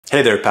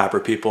Hey there,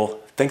 Papper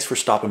people. Thanks for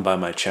stopping by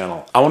my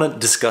channel. I want to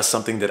discuss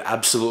something that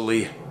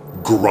absolutely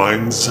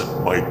grinds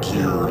my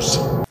gears.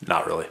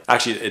 Not really.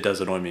 Actually, it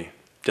does annoy me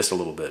just a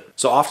little bit.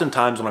 So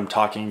oftentimes when I'm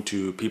talking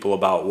to people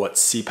about what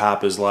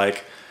CPAP is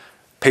like,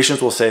 patients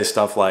will say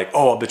stuff like,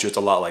 oh, I bet you it's a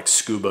lot like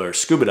scuba or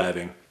scuba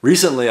diving.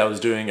 Recently, I was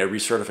doing a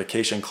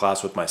recertification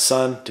class with my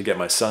son to get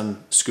my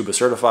son scuba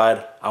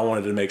certified. I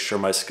wanted to make sure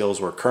my skills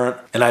were current.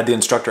 And I had the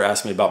instructor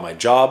ask me about my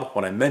job.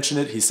 When I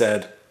mentioned it, he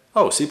said,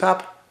 oh,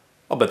 CPAP?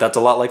 I'll bet that's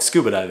a lot like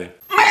scuba diving.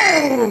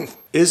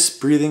 Is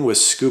breathing with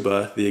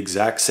scuba the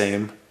exact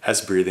same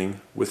as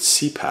breathing with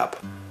CPAP?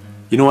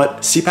 You know what?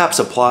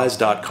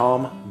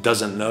 CPAPsupplies.com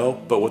doesn't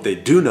know, but what they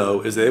do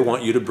know is they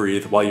want you to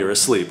breathe while you're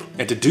asleep.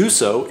 And to do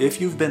so, if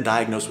you've been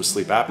diagnosed with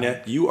sleep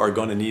apnea, you are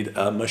going to need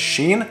a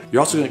machine. You're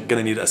also going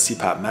to need a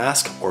CPAP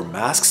mask or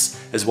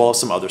masks, as well as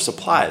some other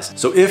supplies.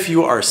 So if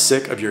you are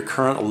sick of your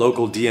current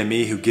local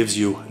DME who gives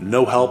you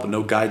no help,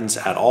 no guidance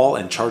at all,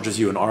 and charges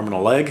you an arm and a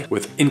leg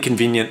with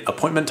inconvenient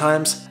appointment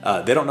times,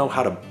 they don't know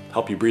how to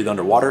help you breathe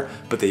underwater,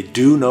 but they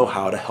do know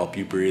how to help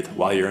you breathe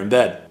while you're in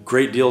bed.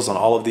 Great deals on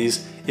all of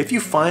these. If you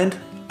find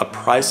a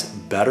price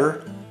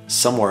better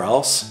somewhere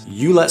else,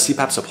 you let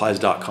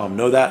CPAPsupplies.com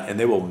know that and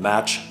they will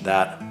match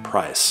that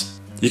price.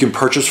 You can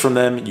purchase from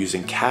them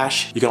using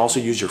cash. You can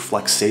also use your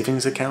Flex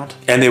savings account,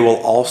 and they will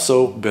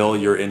also bill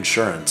your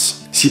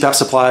insurance.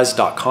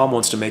 CPAPsupplies.com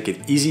wants to make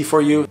it easy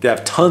for you. They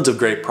have tons of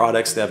great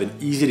products. They have an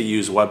easy to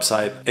use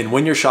website. And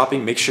when you're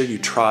shopping, make sure you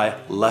try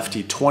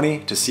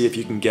Lefty20 to see if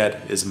you can get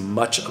as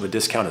much of a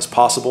discount as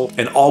possible.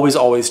 And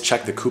always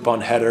check the coupon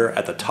header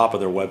at the top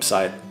of their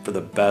website for the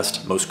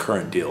best, most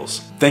current deals.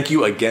 Thank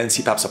you again,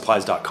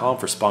 CPAPsupplies.com,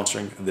 for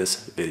sponsoring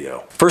this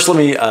video. First, let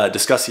me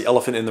discuss the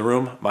elephant in the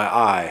room, my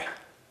eye.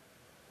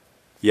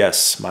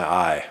 Yes, my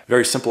eye.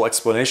 Very simple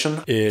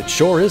explanation. It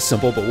sure is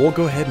simple, but we'll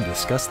go ahead and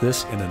discuss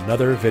this in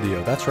another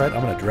video. That's right,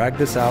 I'm gonna drag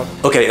this out.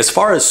 Okay, as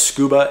far as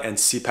scuba and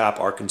CPAP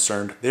are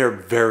concerned, they are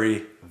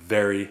very,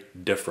 very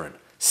different.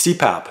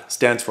 CPAP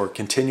stands for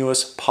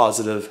continuous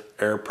positive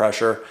air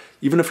pressure.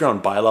 Even if you're on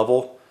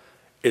bi-level,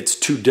 it's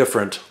two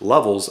different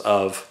levels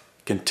of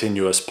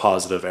continuous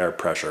positive air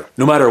pressure.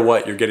 No matter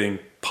what, you're getting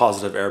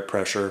positive air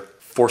pressure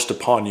forced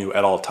upon you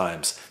at all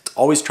times. It's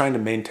always trying to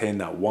maintain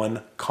that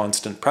one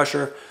constant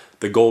pressure,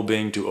 the goal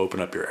being to open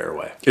up your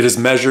airway. It is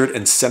measured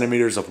in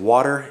centimeters of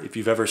water. If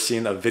you've ever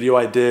seen a video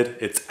I did,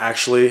 it's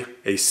actually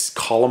a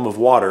column of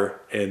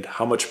water, and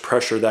how much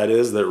pressure that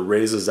is that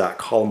raises that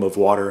column of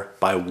water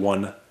by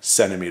 1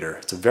 centimeter.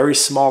 It's a very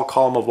small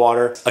column of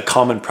water. A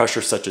common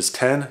pressure such as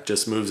 10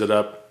 just moves it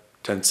up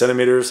 10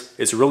 centimeters.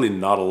 It's really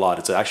not a lot.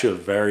 It's actually a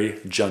very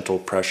gentle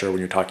pressure when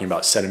you're talking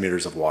about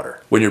centimeters of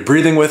water. When you're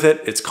breathing with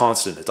it, it's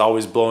constant. It's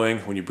always blowing.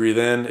 When you breathe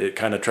in, it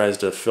kind of tries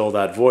to fill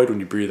that void. When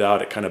you breathe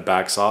out, it kind of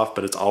backs off,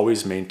 but it's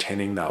always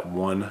maintaining that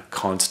one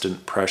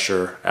constant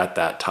pressure at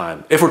that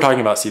time, if we're talking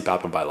about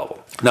CPAP and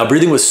bi-level. Now,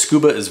 breathing with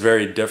scuba is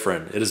very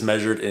different. It is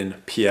measured in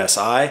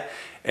PSI.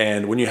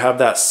 And when you have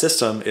that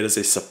system, it is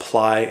a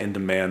supply and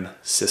demand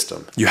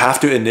system. You have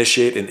to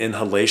initiate an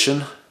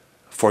inhalation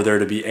for there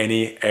to be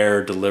any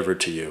air delivered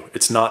to you.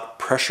 It's not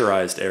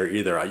pressurized air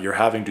either. You're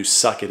having to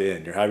suck it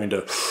in. You're having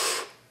to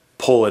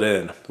pull it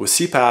in. With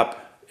CPAP,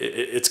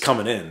 it's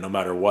coming in no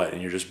matter what,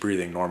 and you're just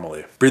breathing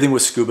normally. Breathing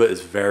with scuba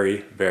is very,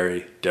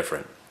 very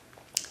different.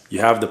 You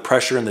have the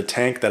pressure in the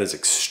tank that is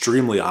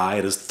extremely high.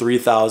 It is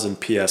 3,000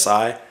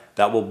 PSI.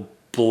 That will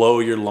blow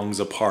your lungs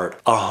apart.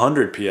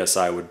 100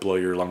 PSI would blow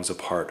your lungs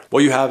apart.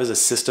 What you have is a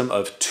system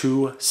of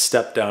 2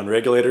 step-down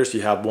regulators. You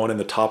have one in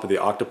the top of the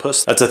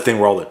octopus. That's a thing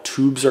where all the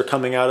tubes are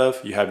coming out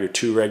of. You have your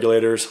 2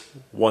 regulators.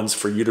 One's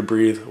for you to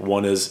breathe.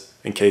 One is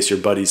in case your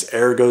buddy's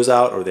air goes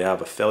out or they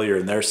have a failure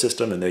in their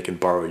system and they can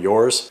borrow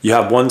yours. You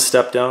have one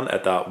step down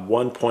at that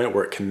one point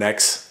where it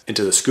connects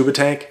into the scuba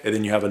tank, and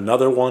then you have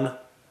another one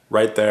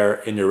right there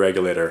in your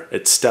regulator.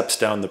 It steps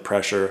down the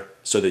pressure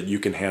so that you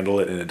can handle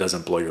it and it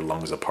doesn't blow your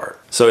lungs apart.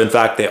 So in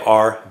fact, they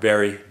are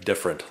very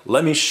different.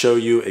 Let me show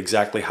you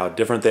exactly how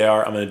different they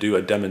are. I'm gonna do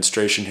a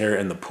demonstration here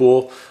in the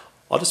pool.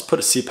 I'll just put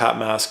a CPAP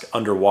mask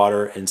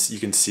underwater and you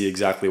can see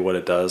exactly what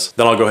it does.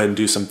 Then I'll go ahead and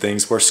do some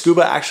things where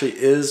scuba actually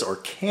is or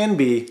can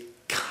be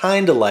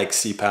kind of like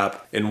CPAP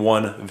in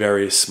one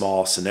very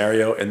small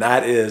scenario, and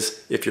that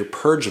is if your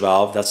purge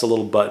valve, that's a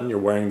little button, you're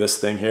wearing this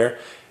thing here,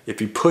 if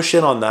you push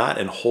in on that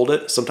and hold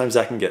it, sometimes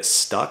that can get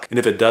stuck. And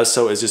if it does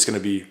so, it's just gonna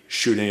be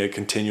shooting a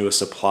continuous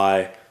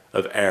supply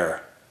of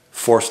air,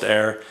 forced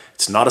air.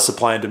 It's not a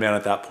supply and demand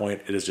at that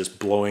point. It is just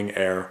blowing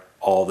air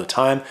all the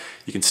time.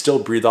 You can still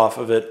breathe off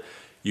of it.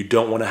 You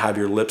don't wanna have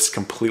your lips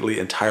completely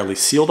entirely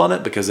sealed on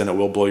it because then it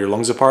will blow your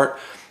lungs apart.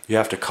 You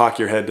have to cock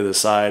your head to the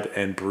side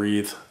and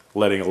breathe,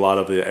 letting a lot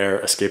of the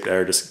air, escaped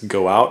air, just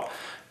go out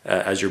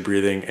as you're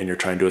breathing and you're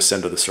trying to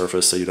ascend to the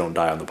surface so you don't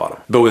die on the bottom.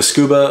 But with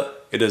scuba,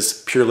 it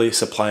is purely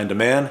supply and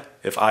demand.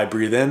 If I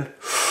breathe in,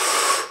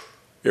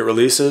 it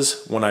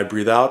releases. When I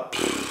breathe out,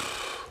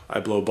 I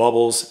blow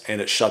bubbles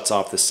and it shuts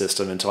off the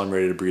system until I'm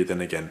ready to breathe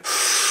in again.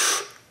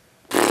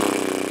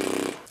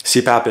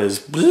 CPAP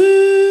is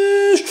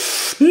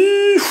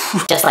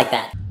just like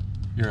that.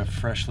 You're a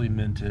freshly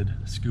minted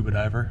scuba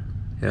diver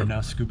You're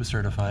now scuba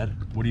certified.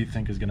 What do you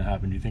think is going to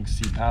happen? Do you think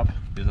CPAP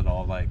is at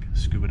all like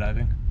scuba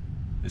diving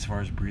as far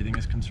as breathing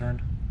is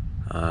concerned?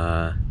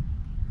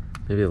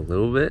 Maybe a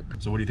little bit.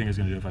 So what do you think it's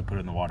going to do if I put it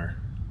in the water?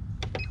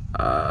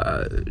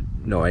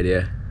 No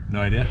idea.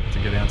 No idea? That's a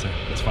good answer.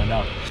 Let's find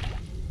out.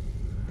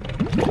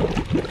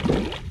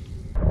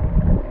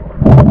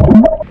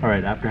 All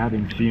right, after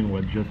having seen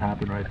what just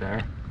happened right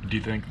there, do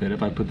you think that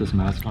if I put this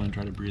mask on and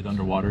try to breathe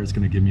underwater, it's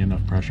going to give me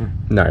enough pressure?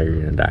 No,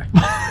 you're gonna die.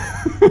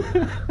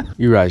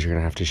 You realize you're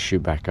gonna have to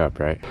shoot back up,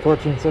 right?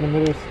 14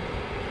 centimeters.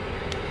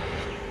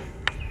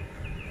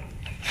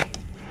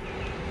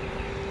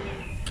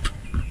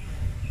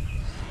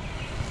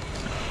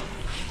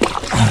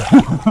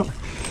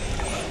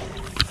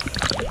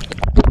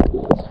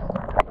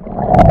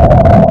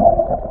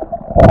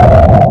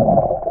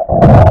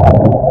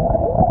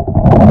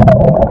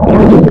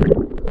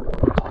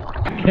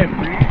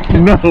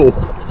 No!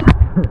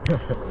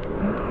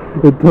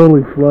 It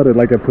totally flooded,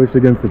 like I pushed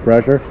against the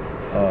pressure.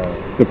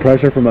 The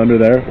pressure from under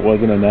there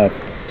wasn't enough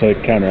to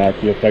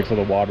counteract the effects of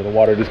the water. The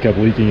water just kept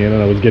leaking in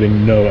and I was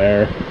getting no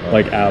air,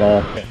 like at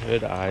all.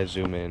 Could I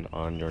zoom in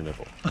on your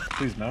nipple?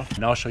 Please no.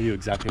 And I'll show you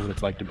exactly what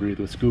it's like to breathe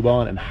with scuba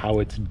on and how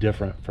it's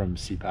different from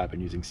CPAP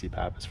and using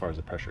CPAP as far as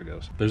the pressure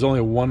goes. There's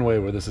only one way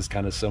where this is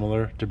kind of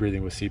similar to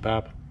breathing with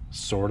CPAP,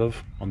 sort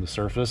of, on the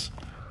surface.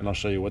 And I'll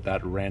show you what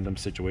that random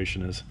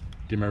situation is.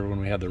 Do you remember when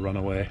we had the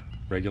runaway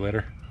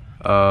regulator?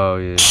 Oh,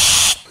 yeah.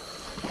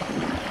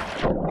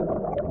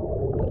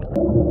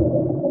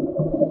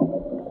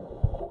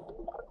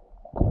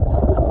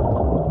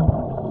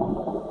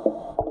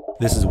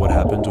 This is what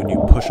happens when you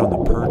push on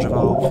the purge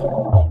valve.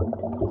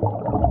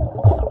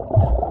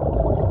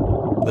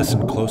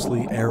 Listen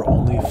closely, air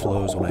only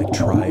flows when I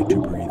try to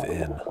breathe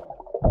in.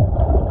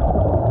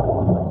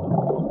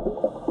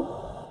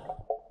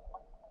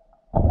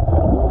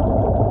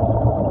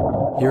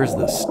 Here's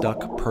the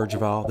stuck purge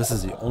valve. This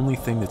is the only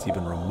thing that's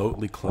even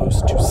remotely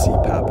close to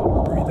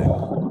CPAP breathing.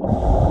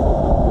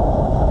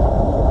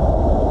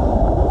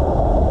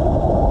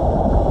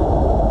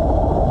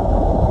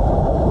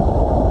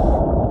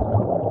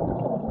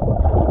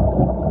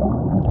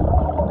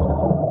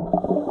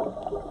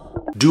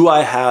 Do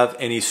I have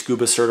any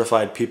scuba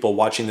certified people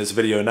watching this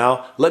video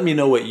now? Let me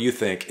know what you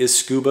think. Is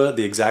scuba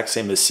the exact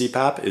same as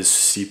CPAP? Is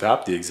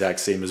CPAP the exact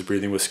same as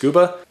breathing with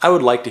scuba? I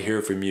would like to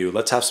hear from you.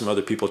 Let's have some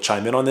other people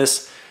chime in on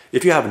this.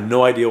 If you have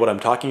no idea what I'm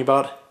talking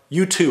about,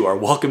 you too are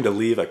welcome to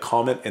leave a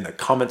comment in the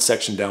comment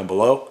section down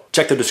below.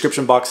 Check the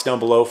description box down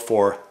below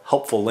for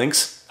helpful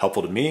links,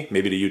 helpful to me,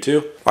 maybe to you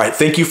too. All right,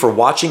 thank you for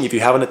watching. If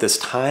you haven't at this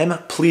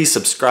time, please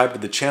subscribe to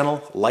the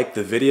channel, like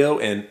the video,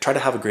 and try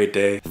to have a great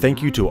day.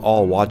 Thank you to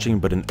all watching,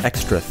 but an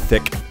extra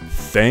thick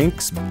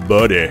thanks,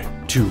 buddy,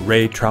 to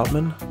Ray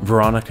Troutman,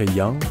 Veronica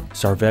Young,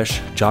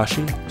 Sarvesh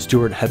Joshi,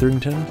 Stuart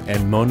Hetherington,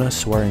 and Mona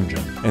Swearingen.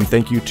 And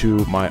thank you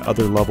to my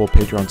other level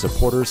Patreon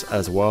supporters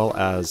as well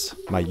as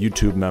my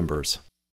YouTube members.